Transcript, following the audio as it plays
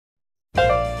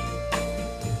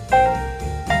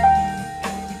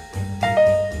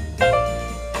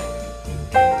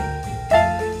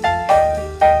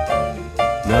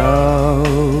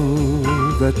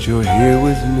you're here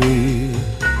with me.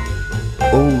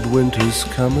 Old winter's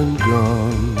come and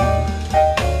gone,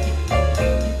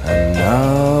 and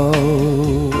now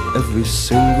every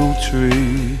single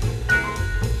tree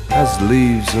has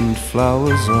leaves and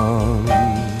flowers on.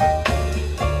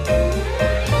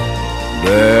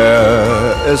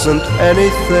 There isn't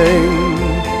anything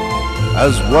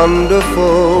as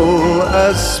wonderful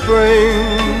as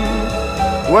spring,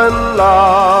 when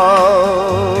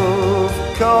love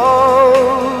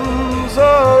comes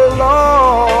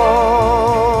along.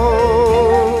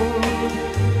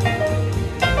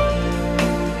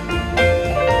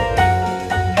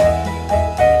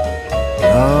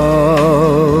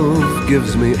 Love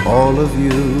gives me all of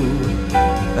you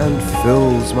and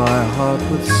fills my heart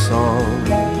with song.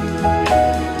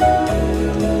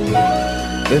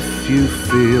 If you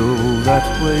feel that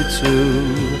way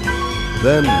too,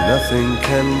 then nothing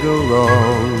can go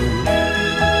wrong.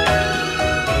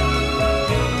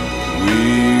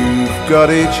 We've got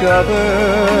each other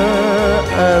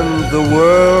and the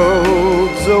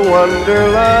world's a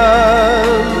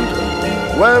wonderland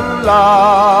when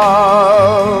love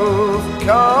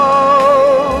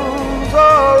comes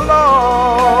along.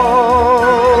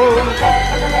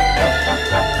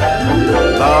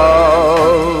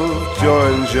 Love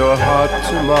joins your heart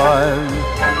to mine,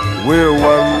 we're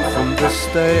one from this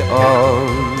day on.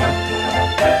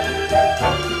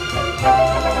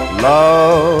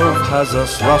 Love has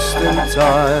us lost in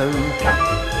time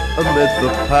amid the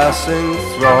passing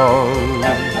throng.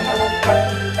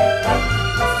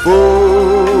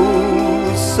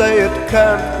 Fools say it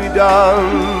can't be done,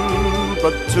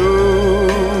 but two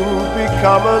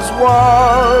become as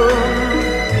one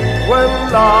when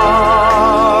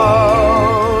love